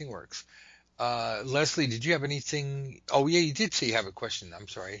 anything works. Leslie, did you have anything? Oh yeah, you did say you have a question. I'm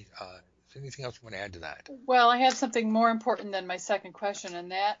sorry. Is there anything else you want to add to that? Well, I have something more important than my second question,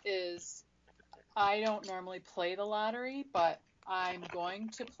 and that is, I don't normally play the lottery, but I'm going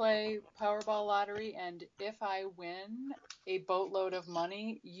to play Powerball lottery, and if I win a boatload of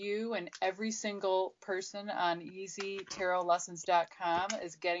money, you and every single person on EasyTarotLessons.com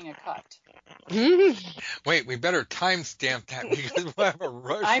is getting a cut. Wait, we better timestamp that because we'll have a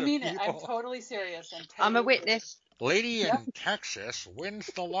rush I of mean, people. I'm totally serious. I'm a witness. Lady in Texas wins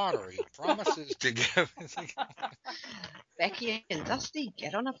the lottery, promises to give. Becky and Dusty,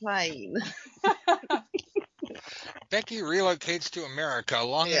 get on a plane. Becky relocates to America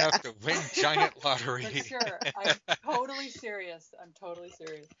long enough to win giant lottery. But sure, I'm totally serious.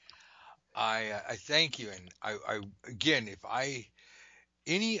 I thank you, and I again, if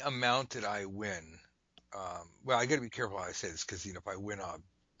any amount that I win, well, I got to be careful how I say this because if I win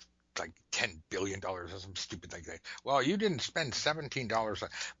like $10 billion or something stupid like that, well, you didn't spend $17,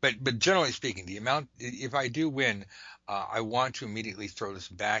 but generally speaking, the amount, if I do win, I want to immediately throw this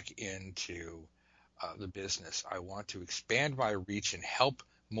back into the business. I want to expand my reach and help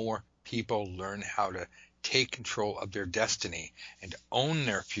more people learn how to take control of their destiny and own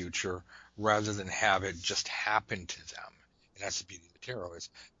their future rather than have it just happen to them. And that's the beauty of the tarot,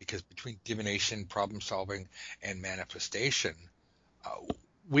 is because between divination, problem solving, and manifestation,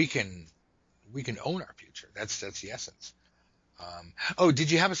 we can own our future. That's the essence.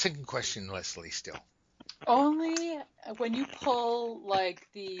 Did you have a second question, Leslie, still? Only when you pull like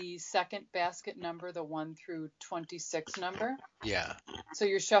the second basket number, the 1 through 26 number. Yeah. So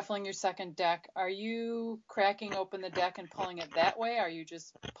you're shuffling your second deck. Are you cracking open the deck and pulling it that way? Are you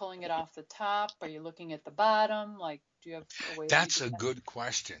just pulling it off the top? Are you looking at the bottom? Like, do you have a way? That's a good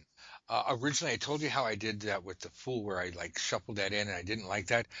question. Originally, I told you how I did that with the Fool, where I like shuffled that in, and I didn't like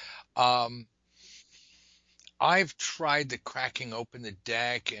that. I've tried the cracking open the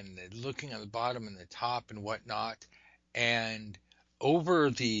deck and the looking on the bottom and the top and whatnot. And over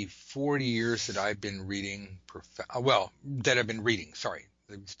the 40 years that I've been reading,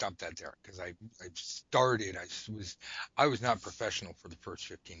 Let me stop that there because I was not professional for the first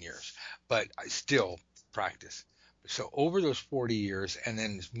 15 years, but I still practice. So over those 40 years, and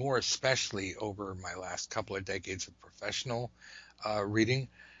then more especially over my last couple of decades of professional reading,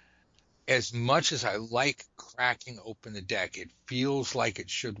 as much as I like cracking open the deck, it feels like it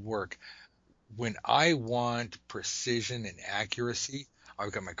should work. When I want precision and accuracy,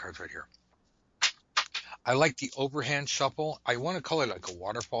 I've got my cards right here. I like the overhand shuffle. I want to call it like a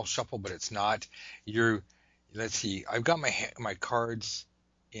waterfall shuffle, but it's not. You're, let's see. I've got my cards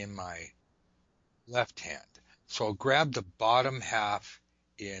in my left hand, so I'll grab the bottom half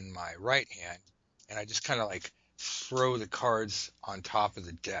in my right hand, and I just kind of like throw the cards on top of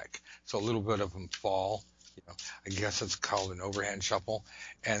the deck, so a little bit of them fall. I guess it's called an overhand shuffle.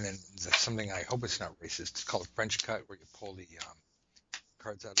 And then there's something, I hope it's not racist. It's called a French cut, where you pull the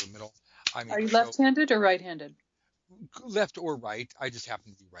cards out of the middle. I mean, Are you so left-handed or right-handed? left or right. I just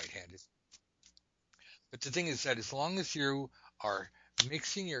happen to be right-handed. But the thing is that as long as you are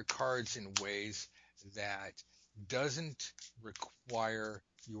mixing your cards in ways that doesn't require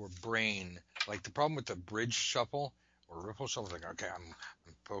your brain, like the problem with the bridge shuffle or ripple shuffle, is like, okay, I'm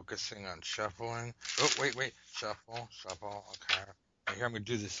focusing on shuffling. Oh, wait, shuffle, okay. And here I'm going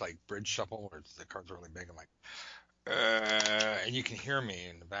to do this like bridge shuffle where the cards are really big. I'm like, and you can hear me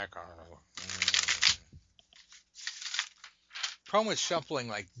in the background. Problem with shuffling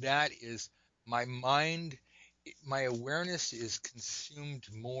like that is my mind, my awareness is consumed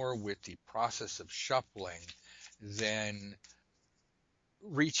more with the process of shuffling than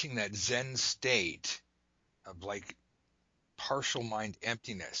reaching that Zen state of like partial mind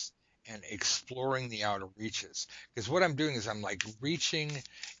emptiness and exploring the outer reaches. Because what I'm doing is I'm like reaching,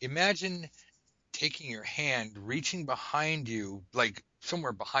 imagine taking your hand, reaching behind you, like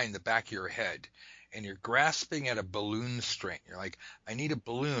somewhere behind the back of your head, and you're grasping at a balloon string. You're like, I need a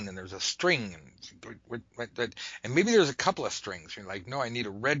balloon, and there's a string, and maybe there's a couple of strings. You're like, no, I need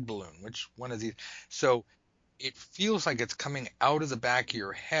a red balloon. Which one of these? So it feels like it's coming out of the back of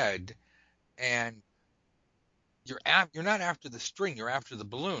your head, and you're not after the string, you're after the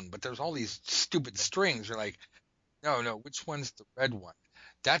balloon. But there's all these stupid strings. You're like, no, which one's the red one?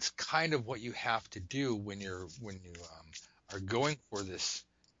 That's kind of what you have to do when you are going for this.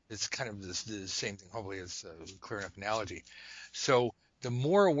 It's kind of the same thing. Hopefully, it's a clear enough analogy. So the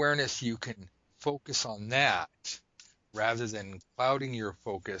more awareness you can focus on that, rather than clouding your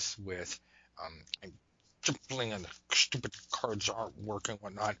focus with I'm shuffling and the stupid cards aren't working,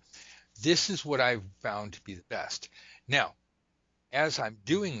 whatnot. This is what I've found to be the best. Now, as I'm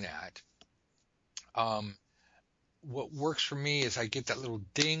doing that, um, what works for me is I get that little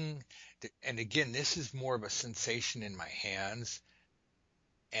ding, and again, this is more of a sensation in my hands,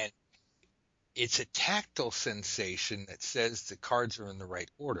 and it's a tactile sensation that says the cards are in the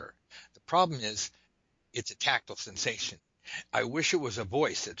right order. The problem is it's a tactile sensation. I wish it was a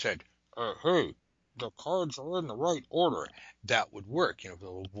voice that said, hey, the cards are in the right order. That would work, the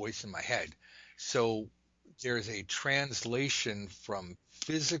little voice in my head. So there's a translation from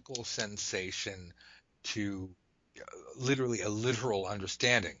physical sensation to literally a literal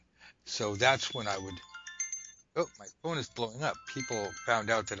understanding. So that's when I would. Oh, my phone is blowing up. People found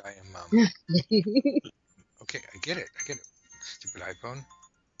out that I am. Okay, I get it. Stupid iPhone.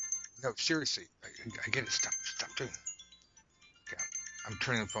 No, seriously, I get it. Stop doing. Okay, I'm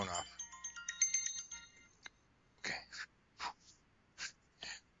turning the phone off. Okay.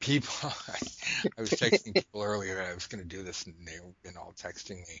 People, I was texting people earlier. I was going to do this, and they've been all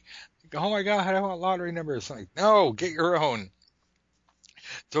texting me. Like, oh my God, I want lottery numbers. I'm like, no, get your own.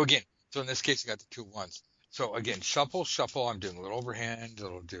 So again, so in this case, I got the two ones. So again, shuffle. I'm doing a little overhand, a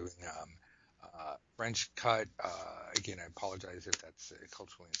little doing French cut. Again, I apologize if that's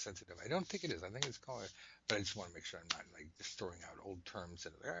culturally insensitive. I don't think it is. I think it's called, but I just want to make sure I'm not like just throwing out old terms.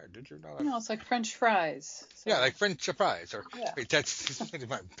 And did you know that? No, it's like French fries. So. Yeah, like French fries, or yeah. wait, that's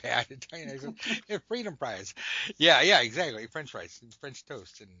my bad Italian accent. Yeah, freedom fries. Yeah, exactly. French fries, and French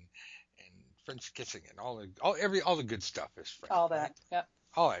toast, and French kissing, and all the good stuff is French. All that. Right? Yep.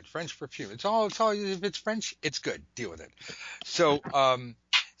 All that French perfume. It's all. If it's French, it's good. Deal with it. So,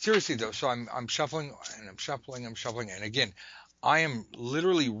 seriously though, so I'm shuffling and I'm shuffling, and again, I am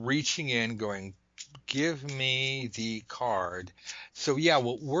literally reaching in, going, give me the card. So yeah,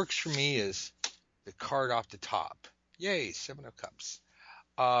 what works for me is the card off the top. Yay, Seven of Cups.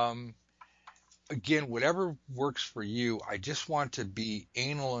 Um, Again, whatever works for you. I just want to be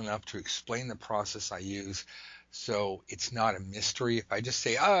anal enough to explain the process I use So it's not a mystery. If I just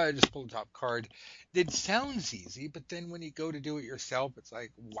say, oh, I just pulled a top card, it sounds easy, but then when you go to do it yourself, it's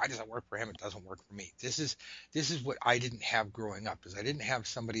like, why does it work for him? It doesn't work for me. This is what I didn't have growing up, is I didn't have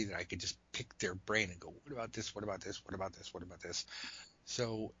somebody that I could just pick their brain and go, what about this? What about this? What about this? What about this?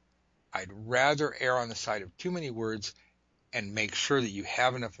 So I'd rather err on the side of too many words and make sure that you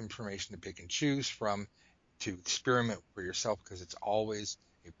have enough information to pick and choose from, to experiment for yourself, because it's always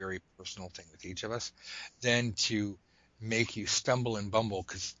a very personal thing with each of us, than to make you stumble and bumble,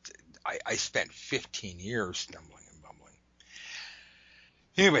 because I spent 15 years stumbling and bumbling.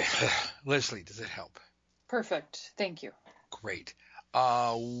 Anyway, Leslie, does it help? Perfect. Thank you. Great.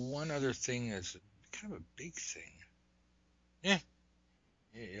 One other thing is kind of a big thing. Yeah,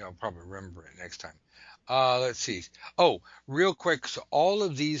 I'll probably remember it next time. Let's see. Oh, real quick. So all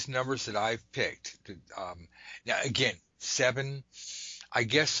of these numbers that I've picked, now again, 7, I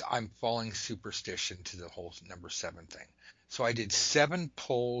guess I'm falling superstition to the whole number 7 thing. So I did 7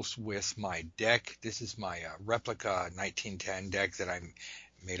 pulls with my deck. This is my replica 1910 deck that I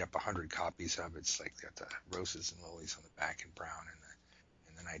made up 100 copies of. It's like got the roses and lilies on the back in brown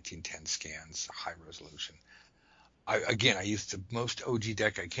and the 1910 scans, high resolution. I used the most OG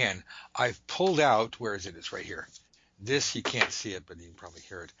deck I can. I've pulled out, where is it? It's right here. This, you can't see it, but you can probably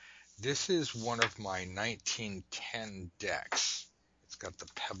hear it. This is one of my 1910 decks. It's got the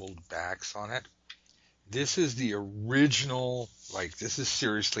pebbled backs on it. This is the original, like, this is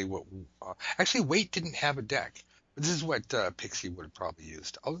seriously what, actually, Waite didn't have a deck. But this is what Pixie would have probably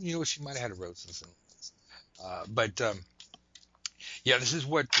used. Oh, she might have had a roses. Yeah, this is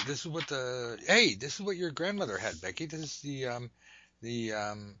what your grandmother had, Becky. This is the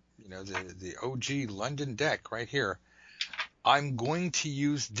OG London deck right here. I'm going to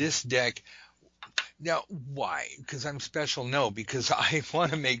use this deck. Now, why? Because I'm special? No, because I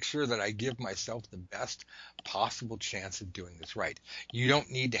want to make sure that I give myself the best possible chance of doing this right. You don't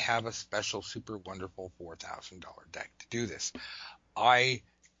need to have a special, super wonderful $4,000 deck to do this. I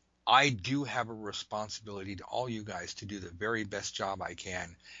do have a responsibility to all you guys to do the very best job I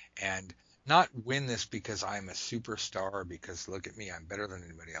can, and not win this because I'm a superstar, because look at me, I'm better than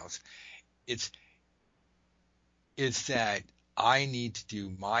anybody else. It's that I need to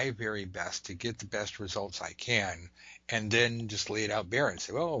do my very best to get the best results I can, and then just lay it out bare and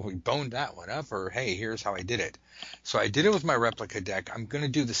say, well, we boned that one up, or hey, here's how I did it. So I did it with my replica deck. I'm going to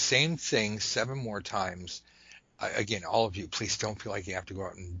do the same thing 7 more times. Again, all of you, please don't feel like you have to go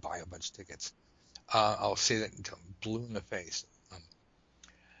out and buy a bunch of tickets. I'll say that until I'm blue in the face.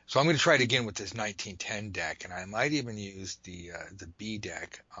 So I'm going to try it again with this 1910 deck, and I might even use the B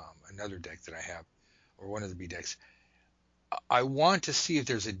deck, another deck that I have, or one of the B decks. I want to see if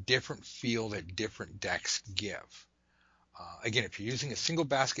there's a different feel that different decks give. Again, if you're using a single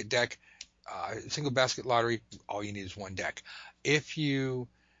basket deck, single basket lottery, all you need is one deck. If you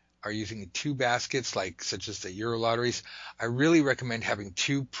are using 2 baskets, such as the Euro lotteries, I really recommend having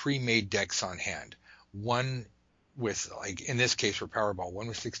 2 pre-made decks on hand. One with, like in this case for Powerball, one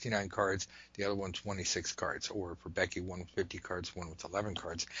with 69 cards, the other one's 26 cards, or for Becky, one with 50 cards, one with 11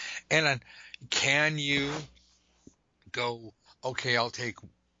 cards. And then, can you go, okay, I'll take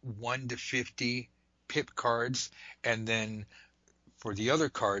 1 to 50 pip cards, and then for the other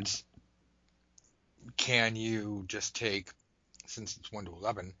cards, can you just take, since it's 1 to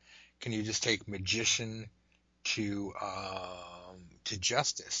 11, can you just take Magician to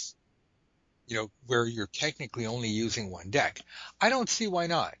Justice? Where you're technically only using one deck. I don't see why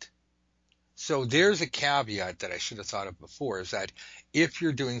not. So there's a caveat that I should have thought of before, is that if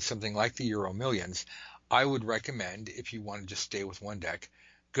you're doing something like the Euro Millions, I would recommend, if you want to just stay with one deck,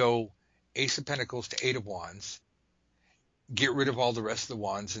 go Ace of Pentacles to 8 of Wands, get rid of all the rest of the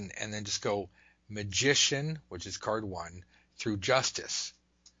wands, and then just go Magician, which is card 1, through Justice.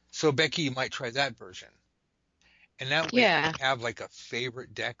 So Becky, you might try that version. And that way, if you have like a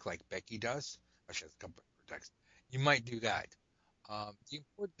favorite deck like Becky does, she has a couple of decks, you might do that. The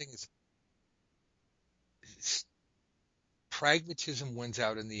important thing is pragmatism wins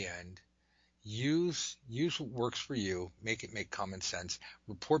out in the end. Use what works for you. Make it make common sense.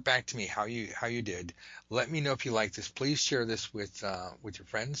 Report back to me how you did. Let me know if you like this. Please share this with your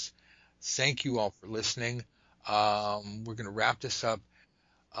friends. Thank you all for listening. We're going to wrap this up.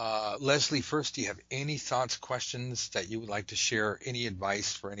 Leslie, first, do you have any thoughts, questions that you would like to share? Any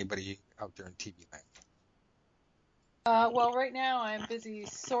advice for anybody out there in TV land? Well, right now I'm busy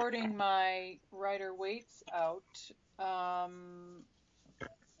sorting my Rider-Waite's out.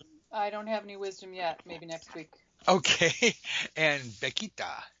 I don't have any wisdom yet. Maybe next week. Okay. And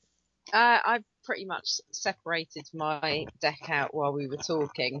Bequita? I've pretty much separated my deck out while we were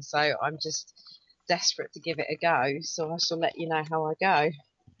talking, so I'm just desperate to give it a go, so I shall let you know how I go.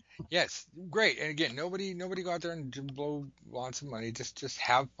 Yes, great. And again, nobody go out there and blow lots of money. Just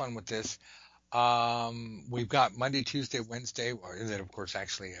have fun with this. We've got Monday, Tuesday, Wednesday, or then of course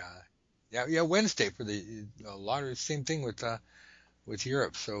actually, yeah, Wednesday for the lottery. Same thing with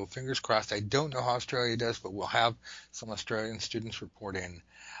Europe. So fingers crossed. I don't know how Australia does, but we'll have some Australian students report in.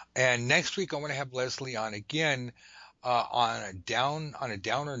 And next week I want to have Leslie on again, on a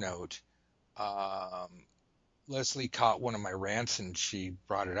downer note. Um, Leslie caught one of my rants and she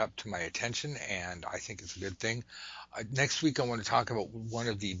brought it up to my attention, and I think it's a good thing. Next week, I want to talk about one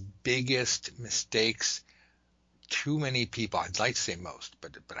of the biggest mistakes too many people, I'd like to say most,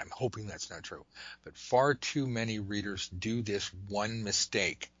 but I'm hoping that's not true, but far too many readers do this one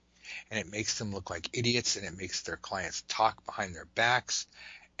mistake, and it makes them look like idiots, and it makes their clients talk behind their backs,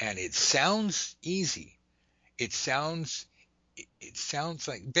 and it sounds easy. It sounds it sounds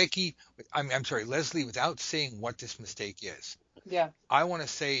like Becky, I'm sorry, Leslie, without saying what this mistake is, Yeah. I want to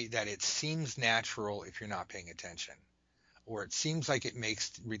say that it seems natural if you're not paying attention, or it seems like it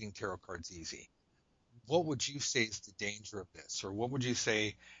makes reading tarot cards easy. What would you say is the danger of this, or what would you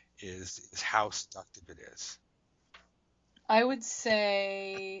say is how seductive it is? I would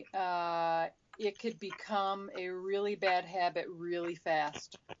say it could become a really bad habit really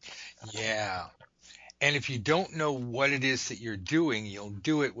fast. Yeah. And if you don't know what it is that you're doing, you'll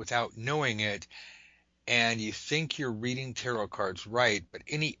do it without knowing it, and you think you're reading tarot cards right, but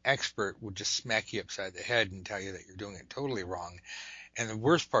any expert will just smack you upside the head and tell you that you're doing it totally wrong. And the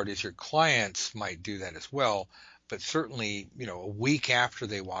worst part is your clients might do that as well, but certainly, a week after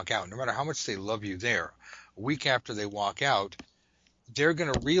they walk out, no matter how much they love you there, a week after they walk out, they're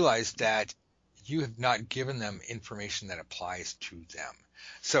going to realize that you have not given them information that applies to them.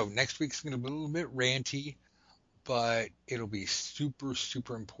 So next week's going to be a little bit ranty, but it'll be super,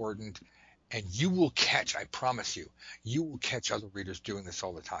 super important. And you will catch, I promise you will catch other readers doing this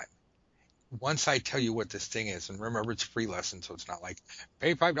all the time. Once I tell you what this thing is, and remember it's free lesson, so it's not like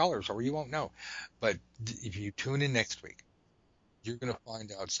pay $5 or you won't know. But if you tune in next week, you're going to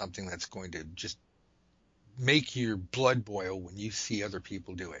find out something that's going to just make your blood boil when you see other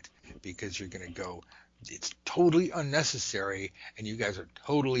people do it, because you're going to go, it's totally unnecessary, and you guys are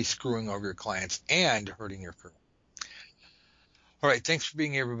totally screwing over your clients and hurting your career. All right, thanks for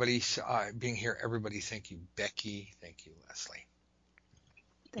being here, everybody. Thank you, Becky. Thank you, Leslie.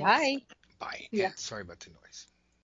 Thanks. Bye. Bye. Yeah. And sorry about the noise.